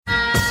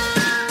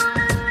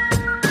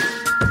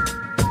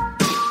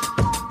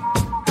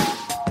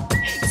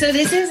So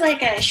this is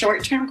like a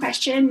short-term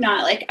question,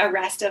 not like a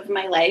rest of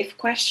my life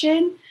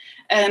question.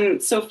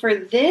 So for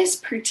this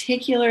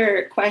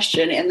particular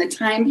question and the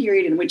time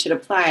period in which it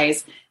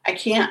applies, I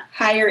can't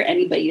hire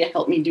anybody to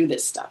help me do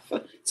this stuff.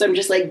 So I'm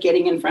just like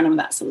getting in front of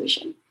that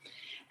solution.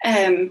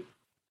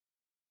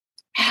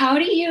 How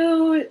do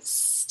you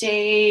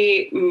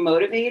stay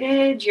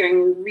motivated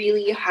during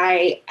really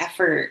high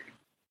effort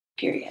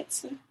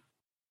periods?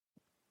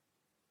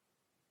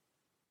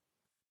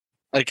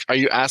 Like, are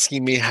you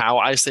asking me how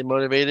I stay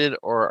motivated,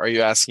 or are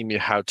you asking me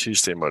how to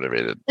stay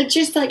motivated? It's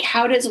just like,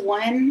 how does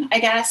one, I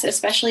guess,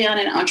 especially on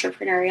an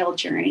entrepreneurial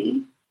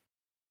journey,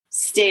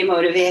 stay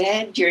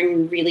motivated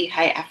during really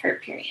high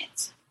effort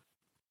periods?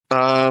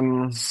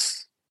 Um,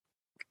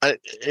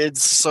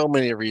 it's so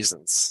many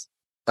reasons.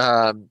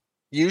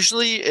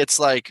 Usually it's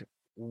like,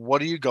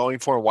 what are you going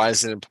for? Why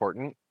is it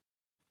important?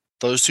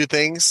 Those two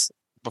things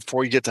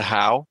before you get to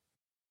how,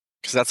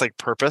 because that's like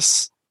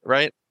purpose,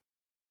 right?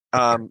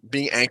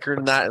 Being anchored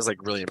in that is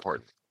like really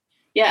important.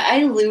 Yeah,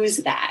 I lose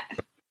that.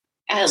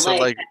 So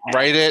like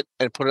write it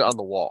and put it on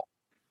the wall.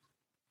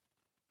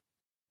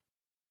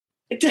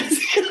 It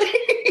doesn't.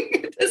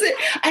 It doesn't.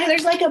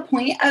 There's like a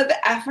point of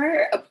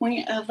effort, a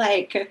point of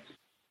like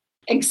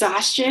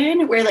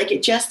exhaustion where like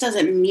it just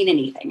doesn't mean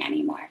anything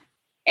anymore.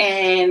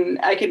 And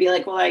I could be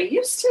like, well, I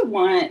used to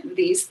want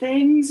these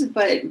things,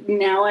 but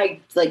now I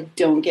like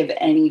don't give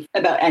any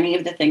about any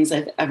of the things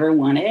I've ever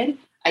wanted.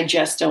 I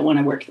just don't want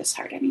to work this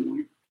hard anymore.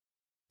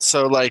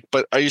 So like,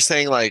 but are you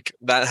saying like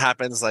that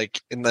happens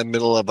like in the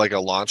middle of like a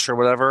launch or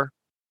whatever?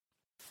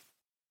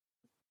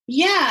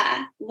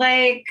 Yeah,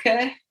 like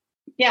I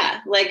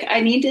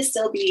need to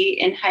still be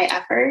in high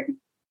effort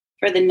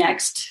for the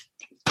next,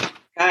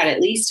 God,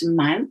 at least a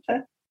month.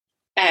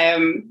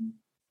 But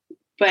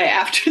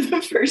after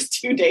the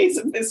first 2 days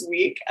of this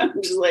week, I'm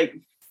just like,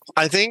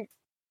 I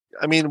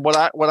mean, what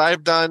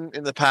I've done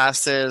in the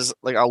past is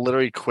like I'll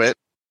literally quit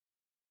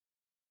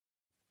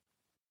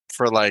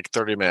for like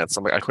 30 minutes.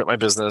 I'm like, I quit my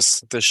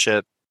business, this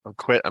shit, I'm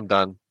quit, I'm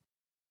done.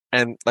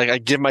 And like I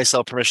give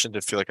myself permission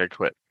to feel like I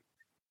quit.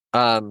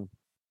 Um,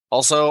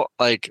 Also,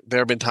 like there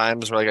have been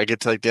times where like I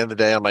get to like the end of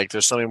the day, I'm like,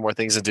 there's so many more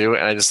things to do,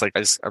 and I'll just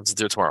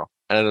do it tomorrow,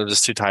 and I'm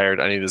just too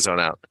tired. I need to zone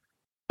out.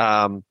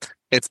 Um,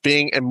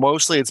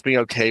 mostly it's being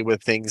okay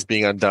with things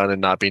being undone and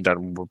not being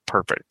done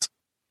perfect,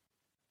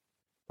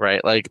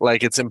 right?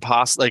 Like it's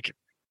impossible. Like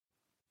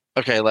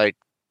okay, like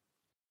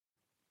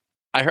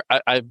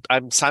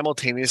I'm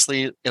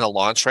simultaneously in a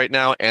launch right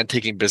now and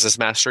taking business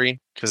mastery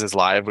because it's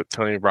live with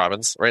Tony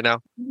Robbins right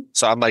now.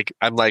 So I'm like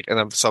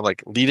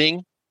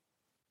leading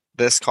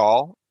this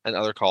call and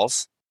other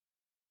calls,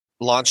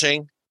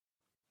 launching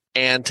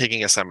and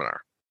taking a seminar.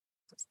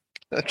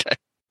 Okay.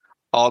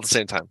 All at the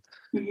same time.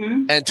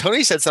 mm-hmm. And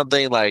Tony said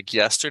something like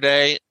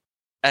yesterday,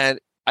 and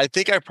I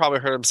think I probably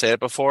heard him say it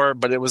before,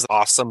 but it was an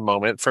awesome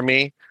moment for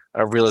me,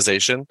 a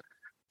realization.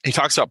 He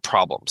talks about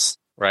problems,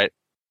 right?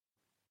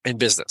 In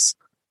business.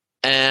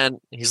 And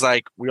he's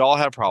like, we all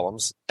have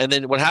problems. And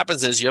then what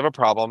happens is you have a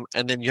problem,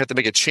 and then you have to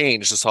make a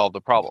change to solve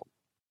the problem,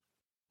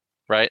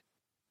 right?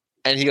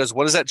 And he goes,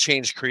 what does that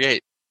change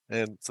create?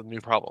 And it's a new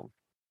problem.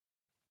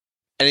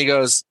 And he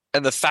goes,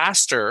 and the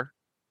faster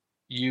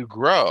you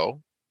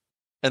grow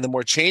and the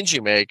more change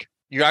you make,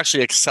 you're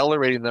actually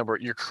accelerating the number.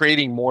 You're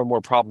creating more and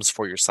more problems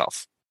for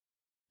yourself.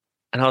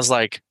 And I was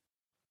like,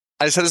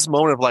 I just had this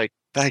moment of like,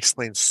 that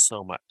explains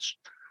so much,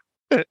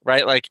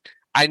 right? Like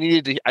I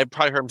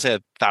probably heard him say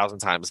it 1,000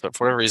 times, but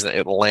for whatever reason,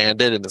 it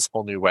landed in this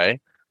whole new way.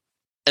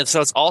 And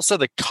so it's also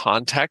the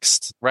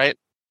context, right?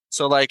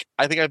 So like,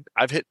 I think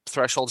I've hit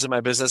thresholds in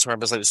my business where I'm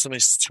just like,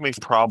 there's too many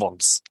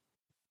problems,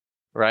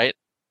 right?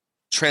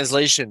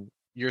 Translation,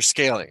 you're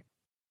scaling,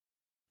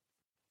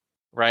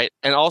 right?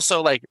 And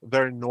also like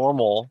they're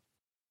normal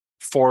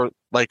for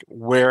like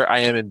where I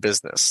am in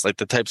business, like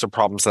the types of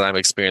problems that I'm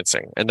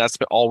experiencing. And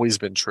always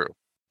been true,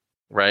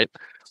 right?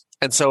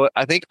 And so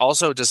I think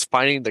also just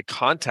finding the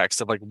context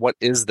of like, what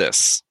is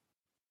this,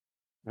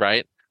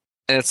 right?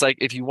 And it's like,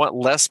 if you want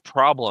less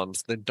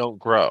problems, then don't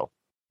grow.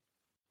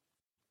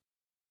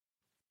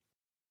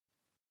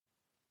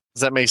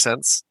 Does that make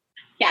sense?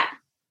 Yeah,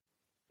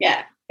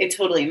 yeah, it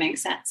totally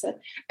makes sense.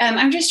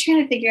 I'm just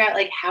trying to figure out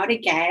like how to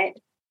get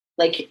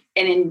like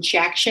an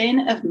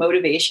injection of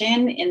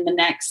motivation in the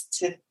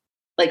next,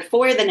 like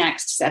for the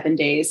next 7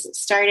 days,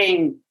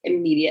 starting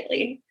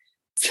immediately,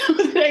 so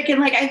that I can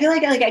like, I feel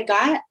like I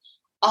got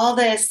all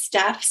this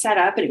stuff set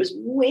up, and it was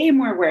way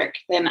more work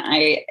than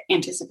I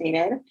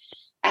anticipated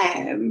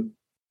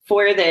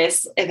for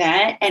this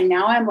event, and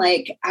now I'm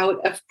like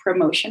out of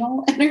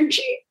promotional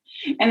energy,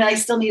 and I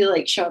still need to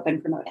like show up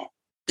and promote it.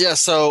 Yeah.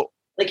 So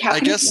Like, how I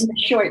can I, guess, in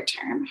the short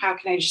term, how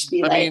can I just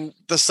be I like, mean,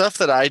 the stuff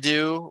that I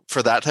do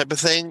for that type of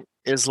thing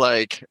is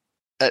like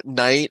at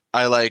night,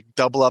 I like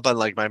double up on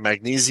like my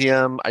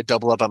magnesium, I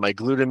double up on my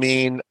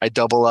glutamine, I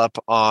double up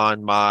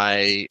on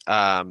my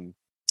tyrosine,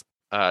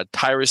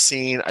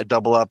 I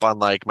double up on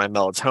like my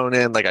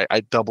melatonin, like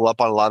I double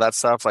up on a lot of that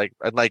stuff. Like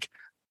and like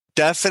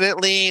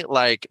definitely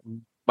like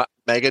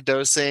mega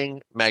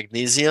dosing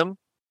magnesium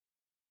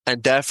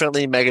and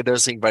definitely mega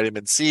dosing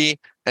vitamin C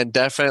and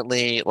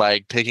definitely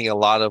like taking a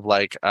lot of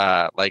like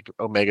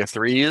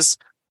omega-3s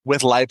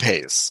with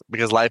lipase,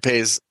 because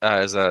lipase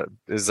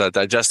is a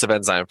digestive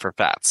enzyme for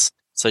fats.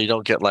 So you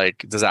don't get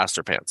like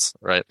disaster pants,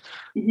 right?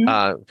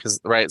 Mhm. Because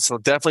right, so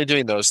definitely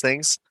doing those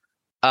things.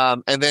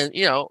 And then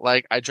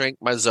like I drink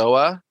my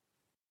Zoa,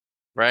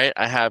 right?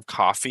 I have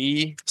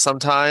coffee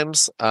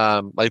sometimes.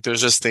 Like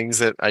there's just things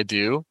that I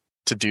do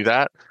to do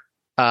that.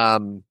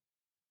 Um,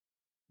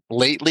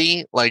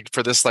 lately, like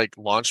for this like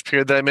launch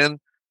period that I'm in,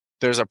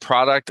 there's a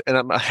product, and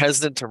I'm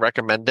hesitant to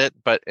recommend it,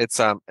 but it's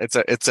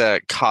a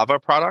kava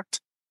product,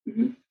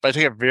 Mhm. but I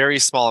take a very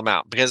small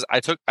amount because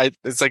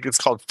it's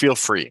called Feel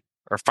Free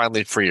or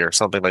Finally Free or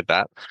something like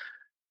that.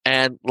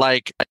 And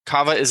like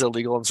kava is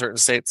illegal in certain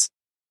states.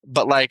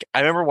 But like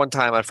I remember one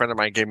time a friend of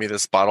mine gave me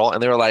this bottle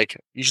and they were like,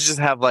 you should just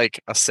have like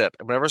a sip.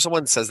 And whenever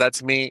someone says that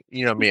to me,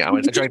 you know me, I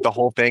drank the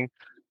whole thing.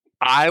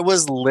 I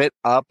was lit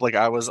up like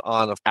I was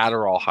on an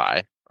Adderall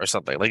high or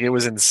something. Like it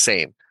was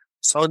insane.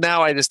 So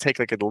now I just take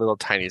like a little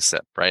tiny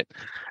sip, right?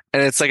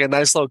 And it's like a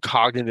nice little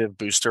cognitive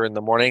booster in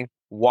the morning.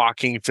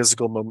 Walking,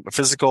 physical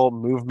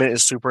movement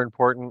is super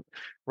important,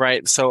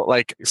 right? So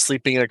like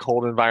sleeping in a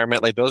cold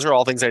environment, like those are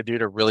all things I do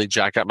to really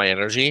jack up my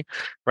energy,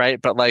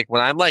 right? But like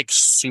when I'm like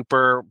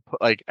super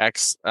like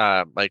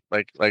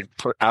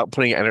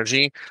outputting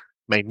energy,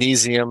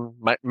 magnesium,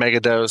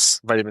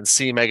 megadose, vitamin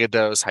C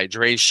megadose,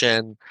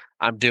 hydration.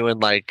 I'm doing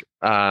like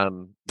I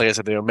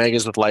said, the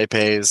omegas with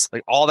lipase,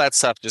 like all that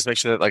stuff. Just make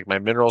sure that like my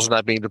minerals are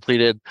not being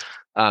depleted.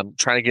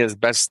 Trying to get as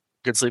best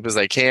good sleep as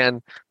I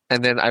can,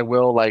 and then I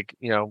will like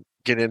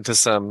get into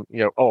some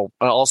Oh,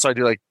 also I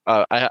do like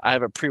I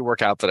have a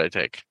pre-workout that I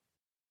take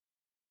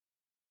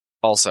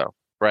also,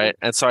 right?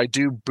 And so I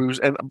do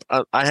boost, and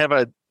I have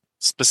a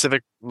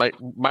specific my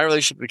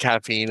relationship to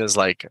caffeine is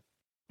like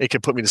it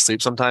can put me to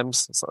sleep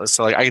sometimes.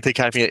 So like I can take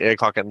caffeine at 8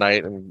 o'clock at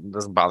night and it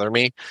doesn't bother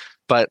me,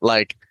 but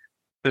like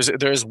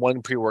there's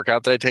one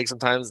pre-workout that I take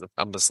sometimes.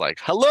 I'm just like,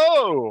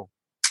 hello,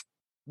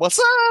 what's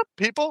up,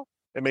 people?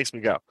 It makes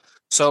me go.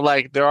 So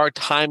like there are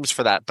times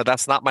for that, but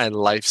that's not my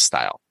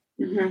lifestyle.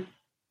 Mhm.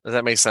 Does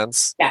that make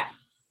sense? Yeah.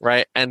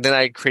 Right. And then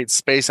I create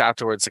space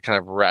afterwards to kind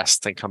of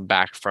rest and come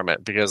back from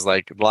it, because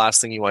like the last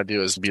thing you want to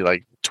do is be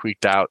like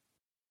tweaked out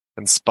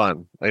and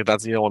spun. Like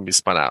that's you don't want to be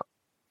spun out.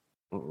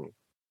 Mm-mm.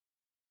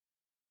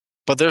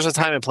 But there's a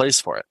time and place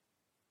for it.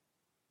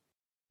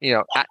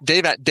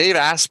 Dave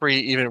Asprey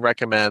even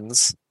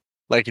recommends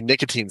like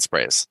nicotine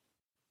sprays,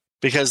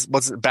 because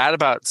what's bad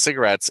about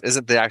cigarettes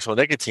isn't the actual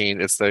nicotine,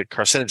 it's the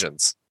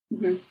carcinogens,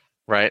 Mhm.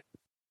 right?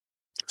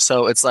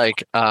 So it's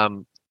like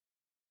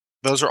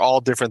those are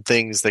all different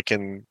things that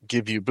can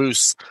give you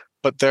boosts,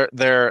 but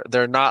they're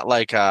not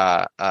like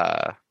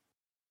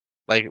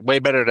way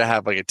better to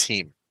have like a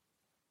team.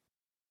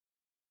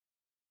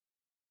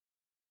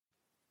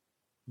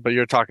 But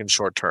you're talking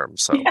short term,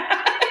 so Yeah.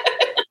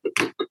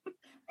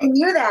 I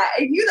knew that.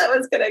 I knew that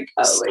was gonna come.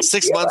 I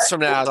six knew months it.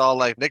 from now, it's all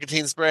like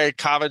nicotine spray,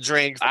 kava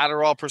drink,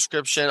 Adderall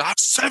prescription,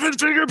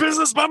 seven-figure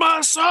business by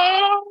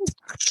myself.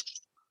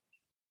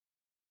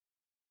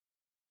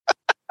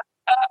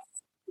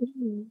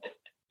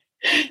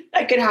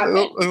 That could happen.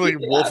 Like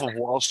Wolf of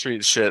Wall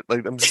Street shit.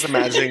 Like I'm just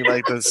imagining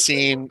like the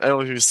scene. I don't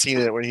know if you've seen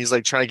it when he's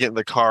like trying to get in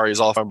the car. He's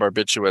all from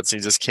barbiturates. He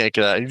just can't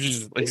get out.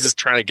 He's just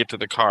trying to get to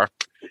the car.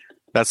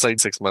 That's like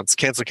 6 months.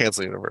 Cancel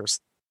universe.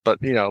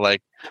 But like I feel that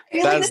like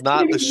is that's not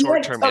gonna the be short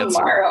like term answer.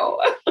 tomorrow.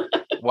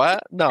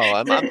 What? No,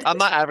 I'm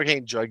not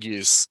advocating drug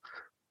use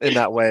in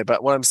that way.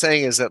 But what I'm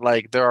saying is that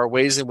like there are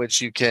ways in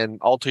which you can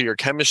alter your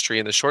chemistry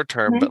in the short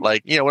term. But Mhm.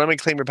 like when I'm in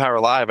Claim Your Power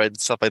Live, I did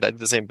stuff like that. I did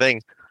the same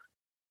thing.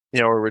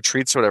 Or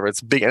retreats or whatever.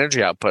 It's big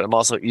energy output. I'm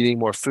also eating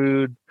more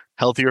food,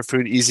 healthier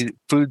food, easy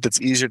food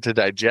that's easier to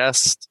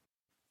digest,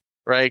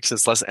 right? Because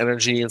it's less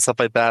energy and stuff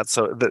like that.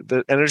 So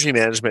the energy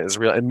management is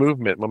real, and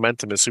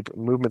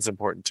movement's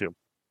important too.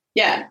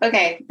 Yeah.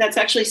 Okay. That's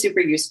actually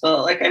super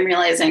useful. Like I'm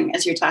realizing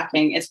as you're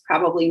talking, it's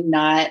probably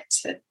not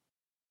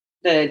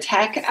the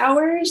tech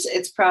hours.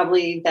 It's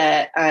probably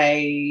that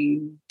I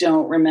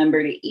don't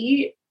remember to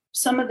eat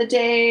some of the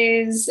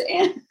days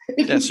and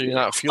Yeah, so you're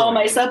not all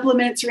my fueling.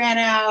 supplements ran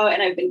out and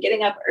I've been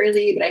getting up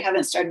early, but I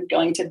haven't started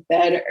going to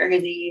bed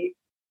early.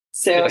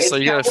 So Yeah, so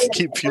it's you gotta probably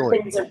keep the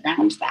fueling. things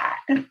around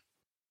that.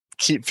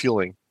 Keep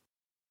fueling.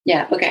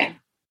 Yeah. Okay.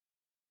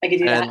 I could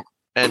do that.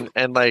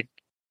 And like,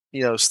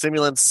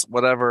 stimulants,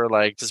 whatever,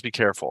 like just be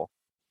careful.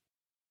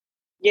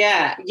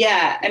 Yeah.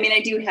 Yeah. I mean, I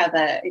do have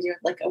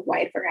like a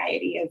wide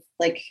variety of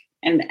like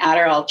and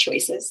Adderall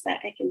choices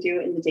that I can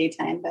do in the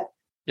daytime, but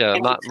Yeah, I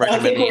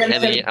don't think we're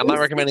gonna I'm not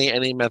recommending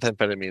any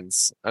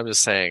methamphetamines. I'm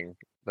just saying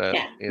that,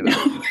 yeah.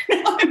 No,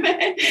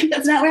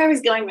 that's not where I was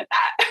going with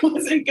that. I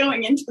wasn't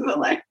going into the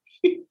like.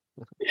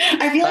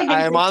 I feel like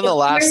I am on the it's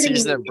last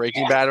season of flirting.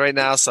 Breaking Bad right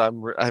now, so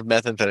I have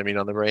methamphetamine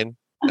on the brain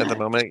at the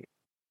moment,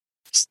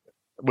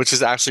 which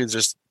is actually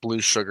just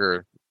blue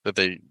sugar that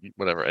they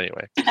whatever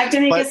anyway. I have to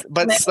make a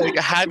But supplement. like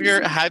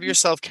have your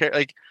self-care,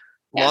 like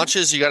Yeah.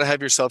 launches, you got to have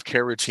your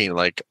self-care routine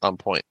like on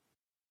point.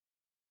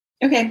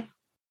 Okay.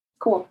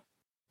 Cool.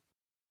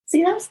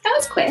 See, that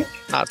was quick.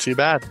 Not too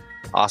bad.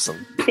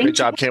 Awesome. Thank Great you.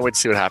 job. Can't wait to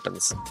see what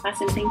happens.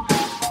 Awesome. Thank you.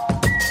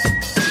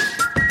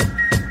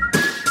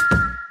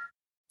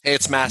 Hey,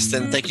 it's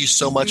Mastin. Thank you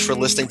so much for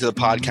listening to the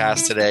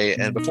podcast today.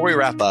 And before we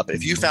wrap up,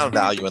 if you found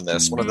value in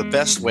this, one of the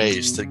best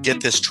ways to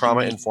get this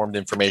trauma-informed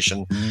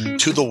information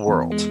to the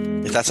world,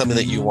 if that's something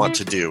that you want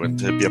to do and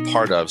to be a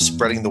part of,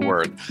 spreading the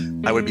word,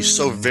 I would be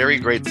so very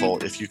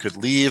grateful if you could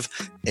leave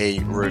a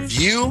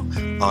review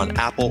on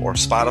Apple or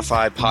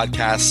Spotify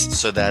podcasts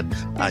so that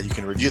you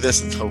can review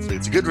this, and hopefully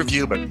it's a good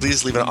review, but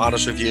please leave an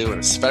honest review. And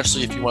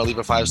especially if you want to leave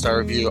a 5-star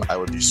review, I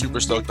would be super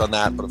stoked on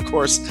that. But of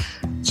course,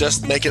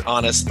 just make it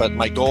honest. But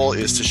my goal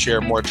is to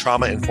share more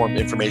trauma-informed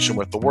information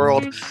with the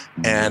world,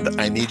 and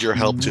I need your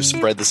help to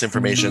spread this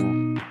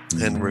information,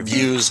 and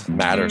reviews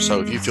matter.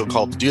 So if you feel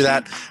called to do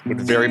that,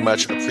 would very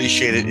much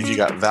appreciate it. If you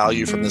got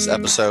value from this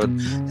episode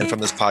and from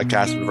this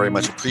podcast, would very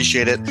much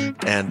appreciate it.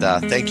 And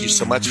thank you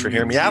so much for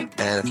hearing me out.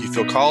 And if you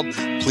feel called,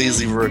 please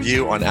leave a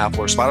review on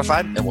Apple or Spotify,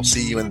 and we'll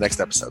see you in the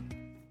next episode.